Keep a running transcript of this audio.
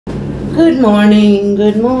Good morning,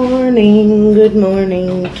 good morning, good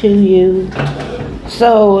morning to you.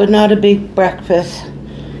 So, not a big breakfast,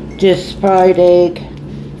 just fried egg.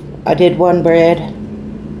 I did one bread,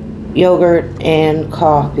 yogurt, and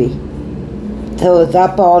coffee. So I was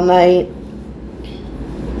up all night.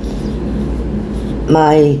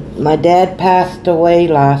 My dad passed away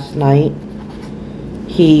last night.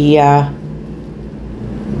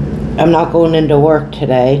 I'm not going into work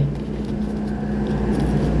today.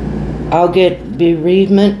 I'll get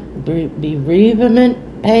bereavement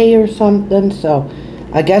pay or something, so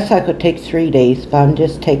I guess I could take 3 days, but I'm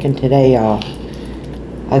just taking today off.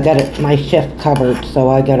 I got my shift covered, so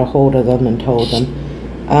I got a hold of them and told them.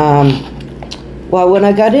 Well, when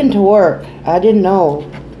I got into work, I didn't know.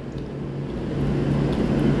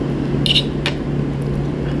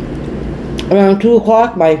 Around 2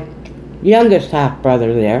 o'clock, my youngest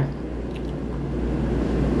half-brother there,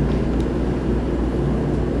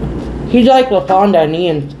 he's like LaFonda and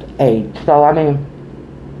Ian's age, so I mean,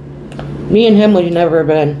 me and him we've never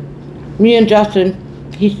been. Me and Justin,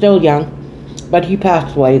 he's still young, but he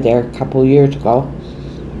passed away there a couple of years ago.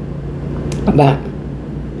 But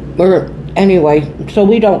anyway, so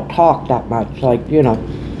we don't talk that much, like, you know.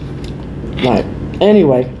 But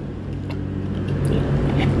anyway,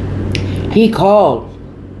 he called.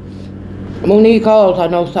 When he calls, I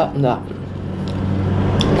know something's up.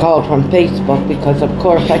 Called from Facebook because, of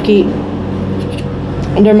course,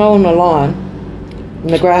 they're mowing the lawn and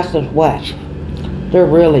the grass is wet. They're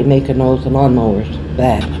really making those lawnmowers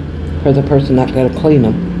bad for the person not going to clean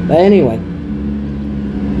them. But anyway,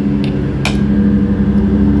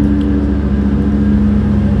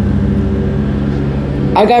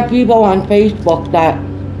 I got people on Facebook that,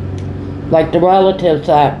 like the relatives,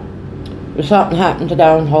 that if something happened to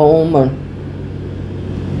down home, or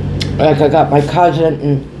like I got my cousin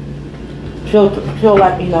and she'll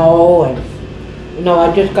let me know, and you know,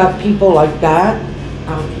 I just got people like that.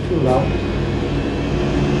 Too low.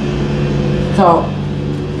 So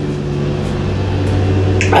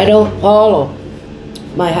I don't follow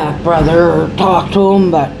my half brother or talk to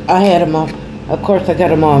him, but I had him on. Of course, I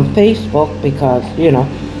got him on Facebook because, you know.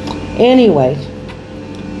 Anyways,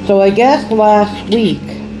 so I guess last week.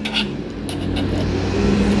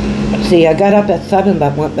 See, I got up at 7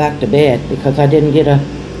 but went back to bed because I didn't get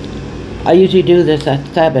I usually do this at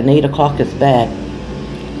 7. 8 o'clock is bad.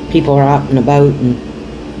 People are out and about,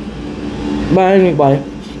 but anyway,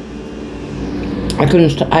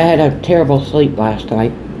 I had a terrible sleep last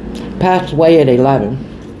night. Passed away at 11.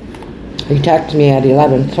 He texted me at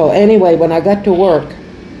 11. So anyway, when I got to work,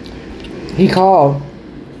 he called,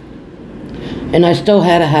 and I still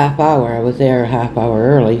had a half hour. I was there a half hour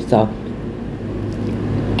early, so.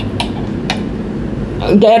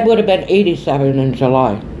 Dad would have been 87 in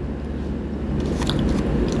July.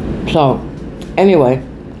 So, anyway,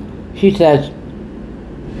 she says,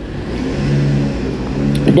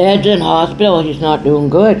 Dad's in hospital, he's not doing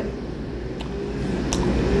good.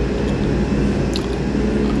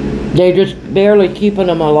 They're just barely keeping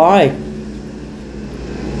him alive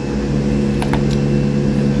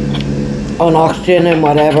on oxygen and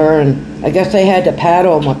whatever, and I guess they had to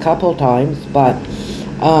paddle him a couple times, but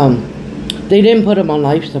they didn't put him on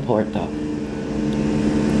life support though.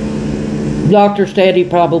 Doctor said he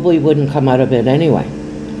probably wouldn't come out of it anyway.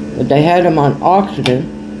 But they had him on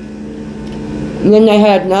oxygen. And then they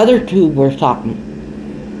had another tube or something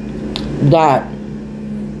that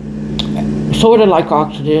sort of like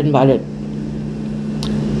oxygen, but it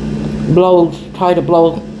try to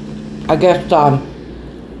blow, I guess,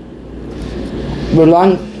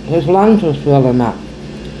 his lungs was filling up.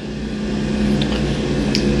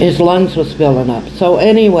 His lungs was filling up. So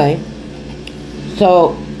anyway,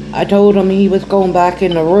 so I told him he was going back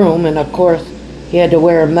in the room, and of course he had to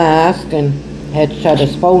wear a mask and had to shut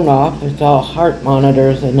his phone off. It's all heart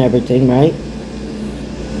monitors and everything, right?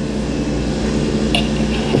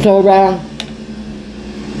 So around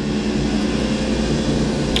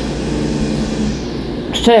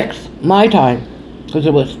 6 my time, because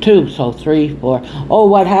it was 2, so 3, 4. Oh,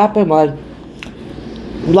 what happened was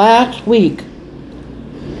last week,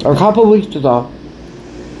 or a couple weeks ago,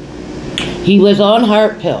 he was on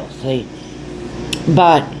heart pills, see,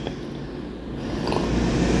 but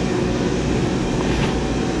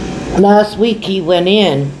last week he went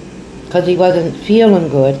in because he wasn't feeling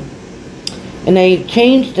good, and they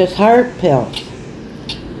changed his heart pills.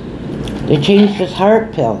 They changed his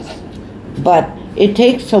heart pills, but it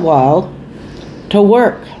takes a while to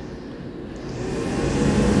work.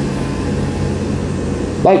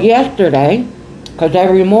 Like yesterday, because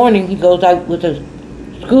every morning he goes out with his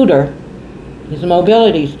scooter, his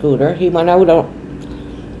mobility scooter. He went out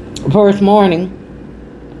first morning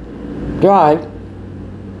drive,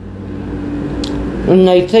 and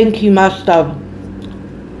they think he must have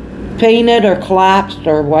fainted or collapsed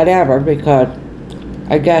or whatever, because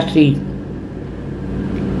I guess he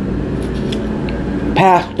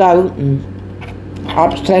passed out and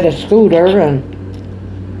upset a scooter. And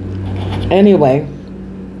anyway,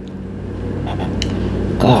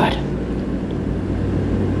 God,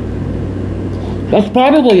 that's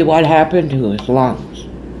probably what happened to his lungs.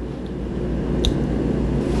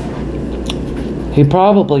 It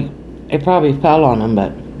probably fell on him,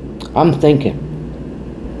 but I'm thinking.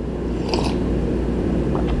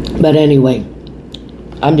 But anyway,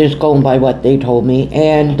 I'm just going by what they told me.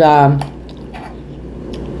 And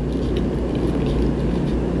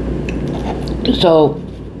so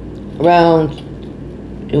around,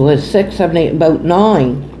 it was 6, 7, 8, about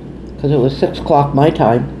 9, because it was 6 o'clock my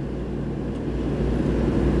time,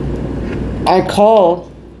 I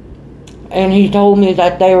called, and he told me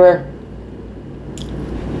that they were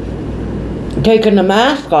taking the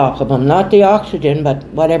mask off of him, not the oxygen, but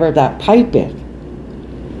whatever that pipe is.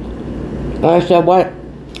 And I said, what?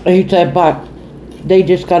 He said, but they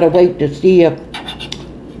just gotta wait to see if,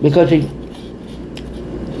 because he's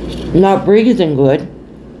not breathing good,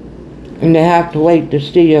 and they have to wait to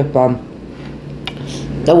see if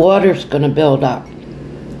the water's gonna build up.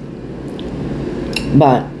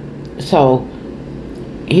 But, so,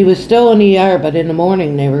 he was still in the ER, but in the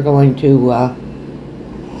morning they were going to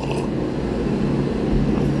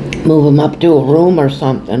move him up to a room or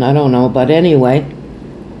something, I don't know, but anyway.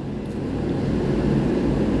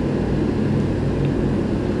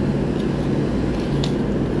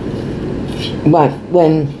 But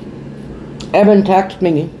when Evan texted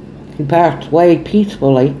me, he passed away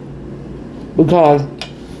peacefully, because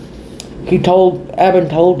Evan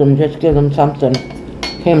told him, just give him something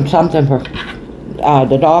for,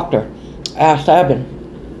 the doctor asked Evan,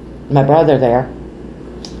 my brother there,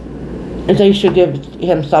 if they should give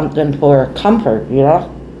him something for comfort, you know,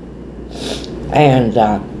 and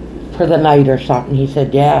for the night or something. He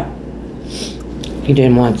said, yeah, he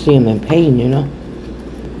didn't want to see him in pain, you know.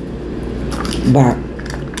 But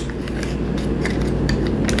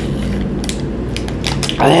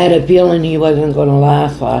I had a feeling he wasn't going to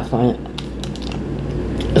last last night.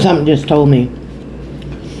 Something just told me.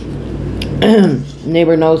 There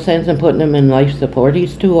were no sense in putting him in life support.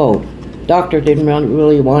 He's too old. Doctor didn't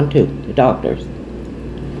really want to, the doctors.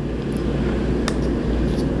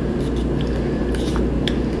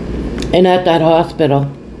 And at that hospital,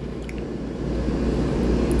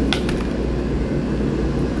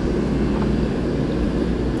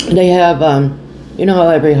 they have, you know how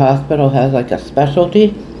every hospital has like a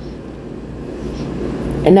specialty?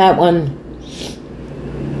 And that one,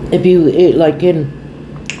 if you, like in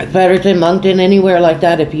Fredericton, Moncton, anywhere like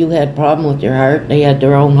that, if you had a problem with your heart, they had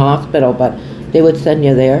their own hospital, but they would send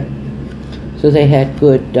you there. So they had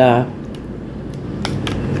good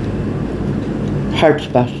heart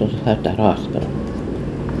specialists at that hospital.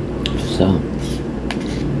 So,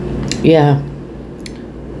 yeah.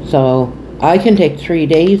 So, I can take 3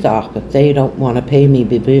 days off if they don't want to pay me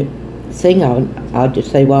thing. I'll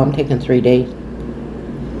just say, well, I'm taking 3 days.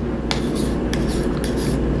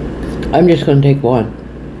 I'm just going to take 1.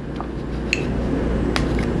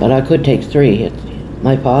 But I could take 3. It's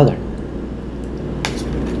my father.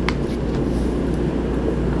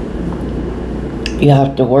 You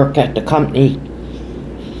have to work at the company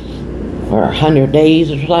for 100 days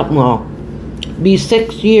or something. Well, be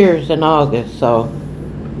 6 years in August, so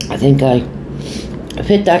I think I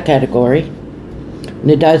fit that category. And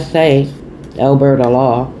it does say, Alberta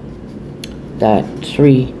law, that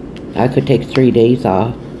I could take 3 days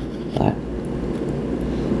off, but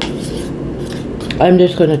I'm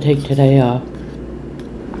just going to take today off.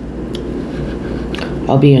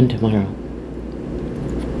 I'll be in tomorrow.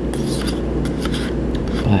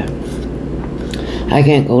 But I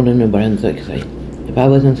can't go to New Brunswick. If I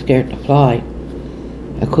wasn't scared to fly,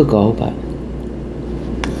 I could go, but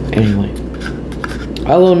anyway.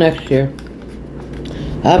 I'll go next year.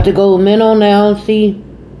 I have to go to Minnow now and see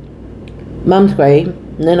Mom's grave,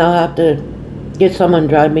 and then I'll have to get someone to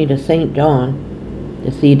drive me to St. John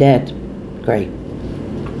to see Dad's grave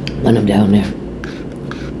when I'm down there.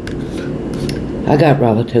 I got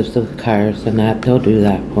relatives with cars and that, they'll do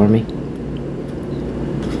that for me.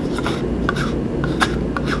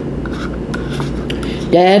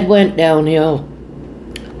 Dad went downhill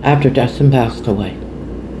after Justin passed away.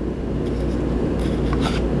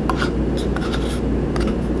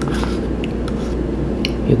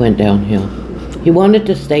 He went downhill. He wanted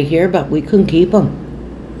to stay here, but we couldn't keep him.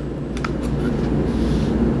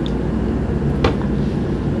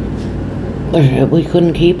 we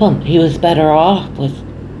couldn't keep him. He was better off with,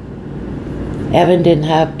 Evan didn't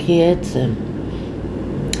have kids,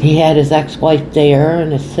 and he had his ex-wife there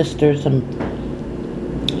and his sisters and,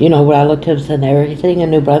 you know, relatives and everything in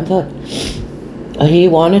New Brunswick. He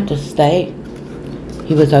wanted to stay.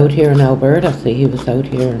 He was out here in Alberta, so he was out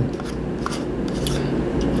here.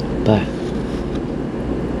 But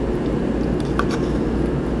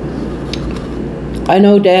I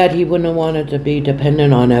know Dad, he wouldn't have wanted to be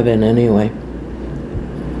dependent on Evan anyway.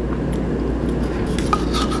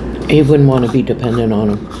 He wouldn't want to be dependent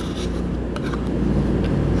on him.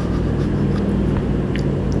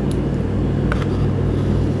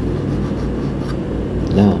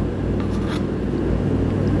 No.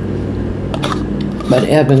 But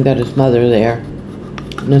Evan got his mother there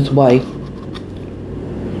and his wife.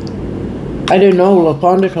 I didn't know,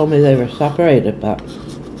 LaFonda told me they were separated, but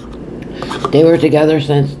they were together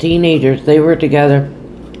since teenagers. They were together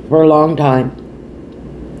for a long time.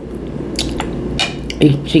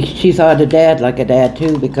 She saw the dad like a dad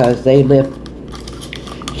too, because she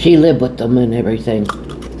lived with them and everything.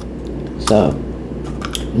 So,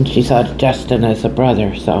 and she saw Justin as a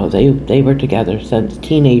brother, so they were together since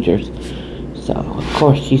teenagers. So, of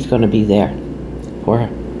course, she's going to be there for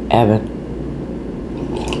Evan.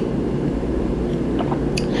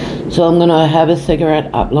 So I'm going to have a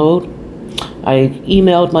cigarette upload. I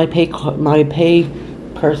emailed my pay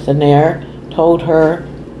person there, told her,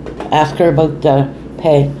 asked her about the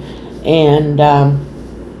pay, and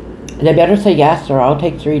they better say yes or I'll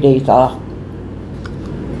take 3 days off.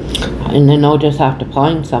 And then I'll just have to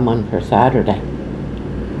find someone for Saturday.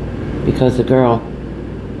 Because the girl,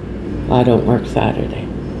 I don't work Saturday.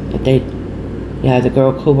 But the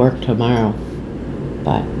girl could work tomorrow.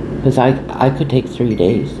 But, because I could take 3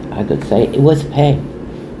 days. I could say, it was pay.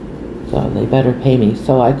 So they better pay me.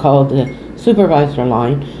 So I called the supervisor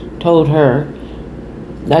line, told her,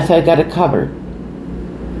 I said I got it covered.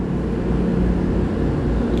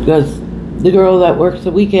 Because the girl that works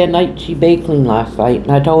the weekend night, she baked clean last night,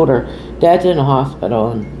 and I told her, Dad's in a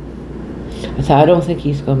hospital, and I said, I don't think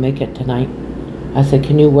he's going to make it tonight. I said,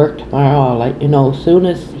 can you work tomorrow? I'll let you know as soon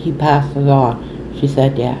as he passes on. She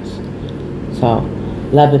said yes. So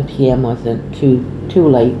 11 p.m. wasn't too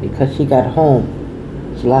late, because she got home.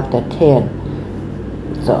 She left at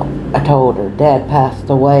 10. So I told her, Dad passed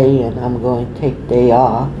away, and I'm going to take the day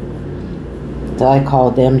off. So I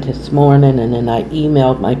called them this morning, and then I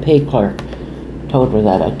emailed my pay clerk, told her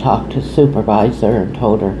that I talked to the supervisor, and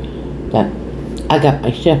told her that I got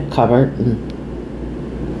my shift covered. And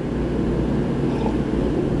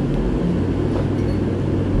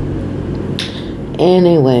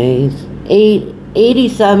anyways,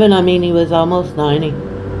 87, I mean, he was almost 90.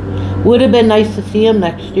 Would have been nice to see him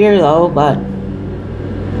next year though, but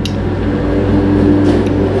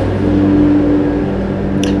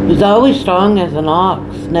he's always strong as an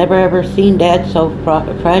ox. Never ever seen Dad so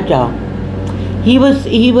fragile. He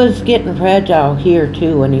was getting fragile here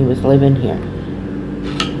too when he was living here.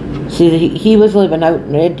 See, he was living out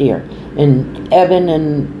in Red Deer, and Evan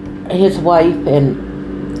and his wife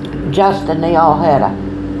and Justin, they all had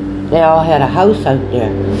a house out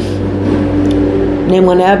there. And then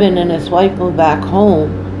when Evan and his wife moved back home,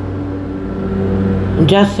 and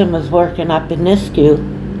Justin was working up in Nisku,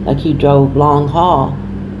 like he drove long haul,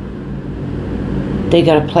 they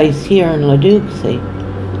got a place here in Leduc, see.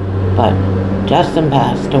 But Justin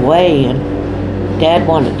passed away, and Dad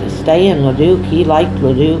wanted to stay in Leduc. He liked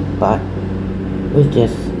Leduc, but it was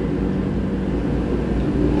just,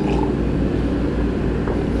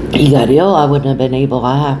 he got ill. I wouldn't have been able.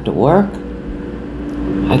 I have to work.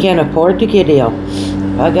 I can't afford to get ill.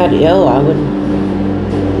 If I got ill, I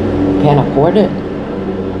can't afford it.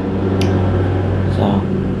 So,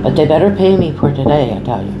 but they better pay me for today, I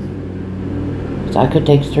tell you. So I could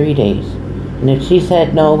take 3 days. And if she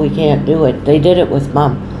said, no, we can't do it, they did it with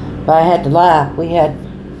Mom. But I had to laugh. We had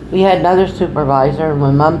another supervisor, and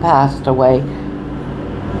when Mom passed away,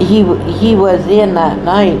 he was in that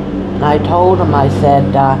night, and I told him, I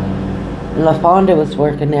said, LaFonda was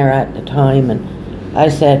working there at the time, and I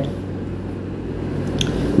said,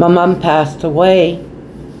 my mom passed away,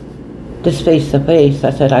 just face to face.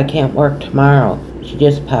 I said, I can't work tomorrow. She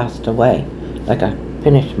just passed away. Like, I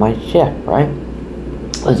finished my shift, right?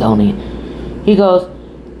 It was only, he goes,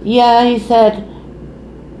 yeah, he said,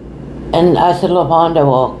 and I said, LaFonda,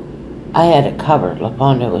 well, I had it covered.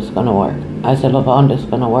 LaFonda was going to work. I said, LaFonda's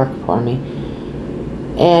going to work for me.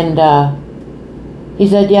 And he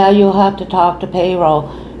said, yeah, you'll have to talk to payroll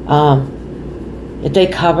if they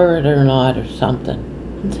cover it or not or something.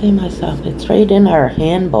 And say to myself, it's right in our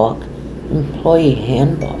handbook, employee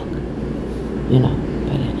handbook, you know.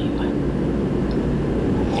 But anyway,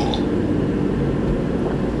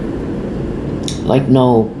 Like,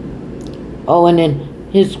 no. Oh, and then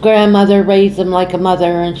his grandmother raised him like a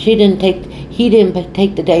mother, and he didn't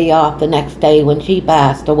take the day off the next day when she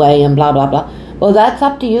passed away, and blah, blah, blah. Well, that's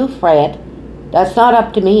up to you, Fred. That's not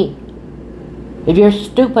up to me. If you're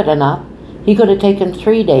stupid enough, he could have taken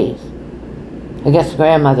 3 days. I guess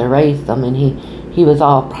grandmother raised him, and he was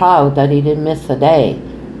all proud that he didn't miss a day.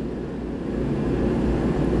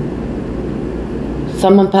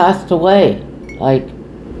 Someone passed away. Like,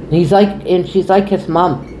 and she's like his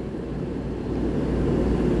mom.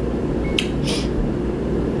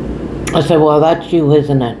 I said, well, that's you,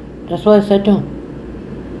 isn't it? That's what I said to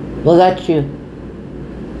him. Well, that's you.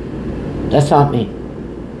 That's not me.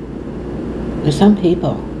 There's some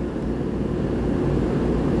people.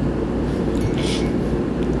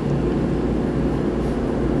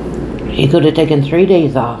 He could have taken 3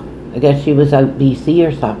 days off. I guess she was out BC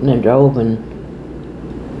or something and drove and...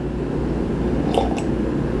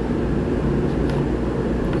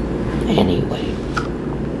 Anyway.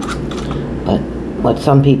 But what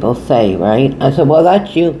some people say, right? I said, well,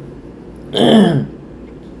 that's you.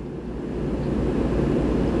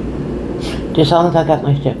 Just as long as I got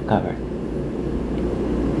my shift covered.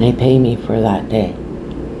 They pay me for that day.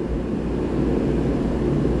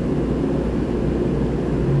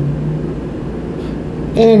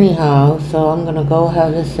 Anyhow, so I'm gonna go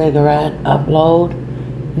have a cigarette, upload,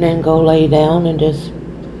 and then go lay down and just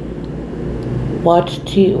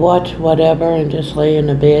watch whatever, and just lay in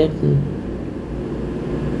the bed. And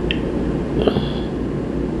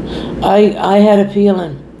I had a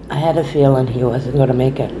feeling he wasn't gonna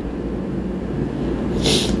make it.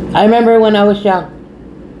 I remember when I was young,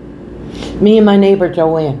 me and my neighbor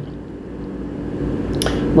Joanne,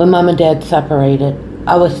 when Mom and Dad separated,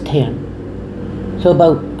 I was 10. So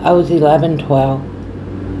I was 11, 12.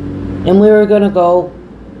 And we were going to go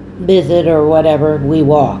visit or whatever. We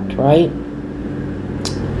walked, right?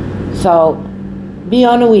 So, be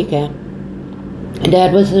on a weekend. And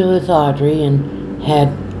Dad was with Audrey and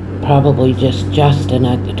had probably just Justin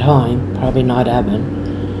at the time. Probably not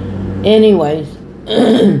Evan. Anyways,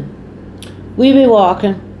 we be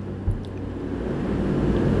walking.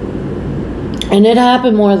 And it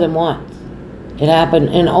happened more than once. It happened,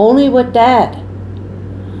 and only with Dad.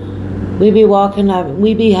 We'd be walking,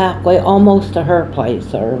 we'd be halfway, almost to her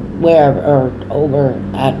place, or wherever, or over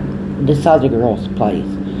at this other girl's place,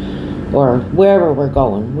 or wherever we're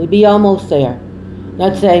going. We'd be almost there. And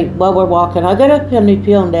I'd say, well, we're walking. I got a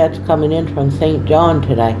feeling Dad's coming in from St. John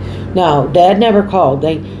today. No, Dad never called.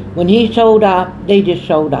 When he showed up, they just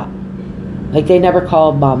showed up. Like, they never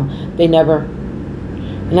called Mom. They never.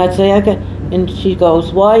 And I'd say, and she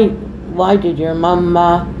goes, why did your mom,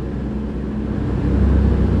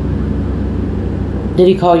 did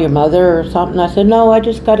he call your mother or something? I said, no, I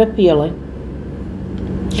just got a feeling.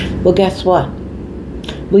 Well, guess what?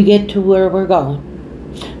 We get to where we're going.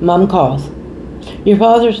 Mom calls. Your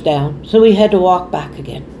father's down, so we had to walk back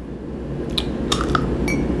again.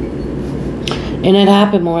 And it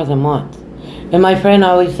happened more than once. And my friend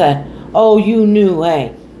always said, oh, you knew,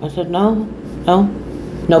 eh? I said, no.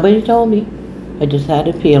 Nobody told me. I just had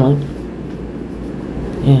a feeling.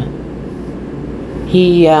 Yeah.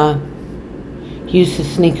 He used to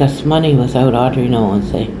sneak us money without Audrey knowing,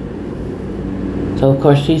 see. So of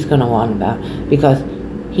course she's gonna want about, because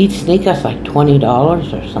he'd sneak us like $20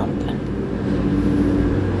 or something.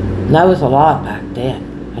 And that was a lot back then.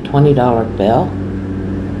 A $20 bill.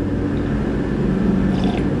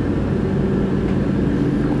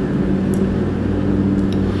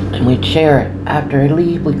 And we'd share it. After I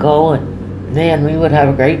leave, we'd go, and man, we would have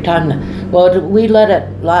a great time. Well, we let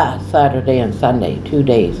it last Saturday and Sunday, 2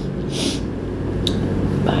 days.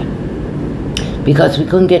 But because we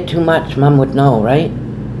couldn't get too much, Mom would know, right?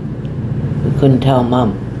 We couldn't tell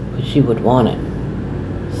Mom, because she would want it.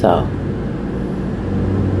 So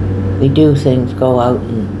we do things, go out,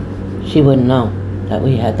 and she wouldn't know that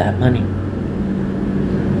we had that money.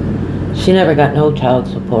 She never got no child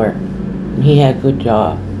support. And he had a good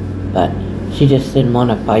job, but she just didn't want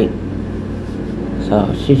to fight.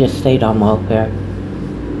 So she just stayed on welfare.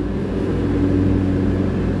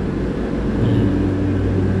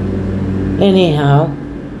 Anyhow,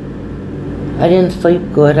 I didn't sleep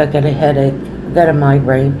good. I got a headache. I got a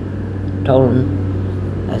migraine. Told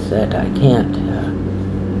him, I said, I can't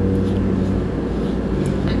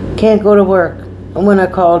go to work. And when I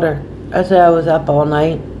called her, I said I was up all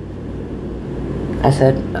night. I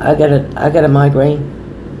said, I got a migraine.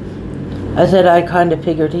 I said I kind of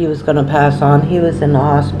figured he was going to pass on. He was in the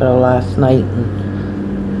hospital last night,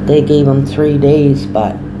 and they gave him 3 days,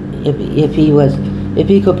 but if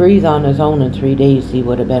he could breathe on his own in 3 days, he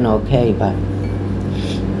would have been okay, but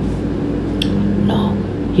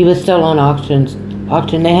He was still on auction.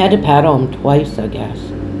 They had to paddle him twice, I guess.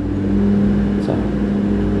 So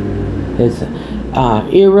his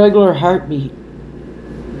irregular heartbeat.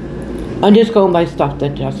 I'm just going by stuff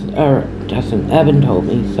that Evan told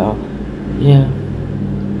me. So yeah.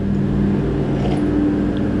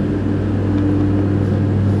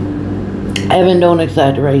 Evan don't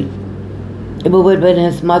exaggerate. If it would have been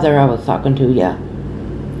his mother I was talking to, yeah,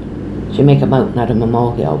 she'd make a mountain out of a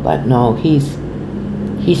molehill. But no, he's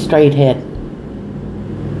straight head.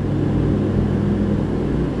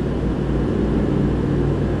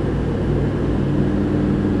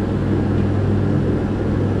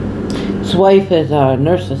 His wife is a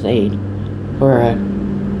nurse's aide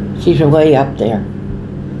she's way up there.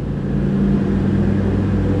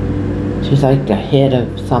 She's like the head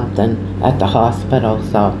of something at the hospital,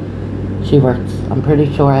 so she works, I'm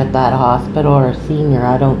pretty sure, at that hospital, or a senior,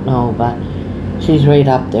 I don't know, but she's right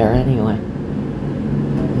up there anyway.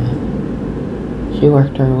 Yeah. She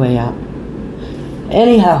worked her way up.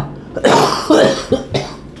 Anyhow,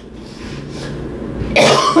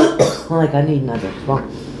 like I need another smoke.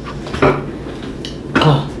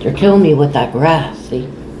 Oh, they're killing me with that grass, see?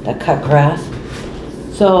 That cut grass.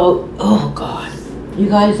 So, oh God. You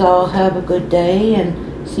guys all have a good day,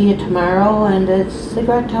 and see you tomorrow, and it's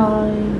cigarette time.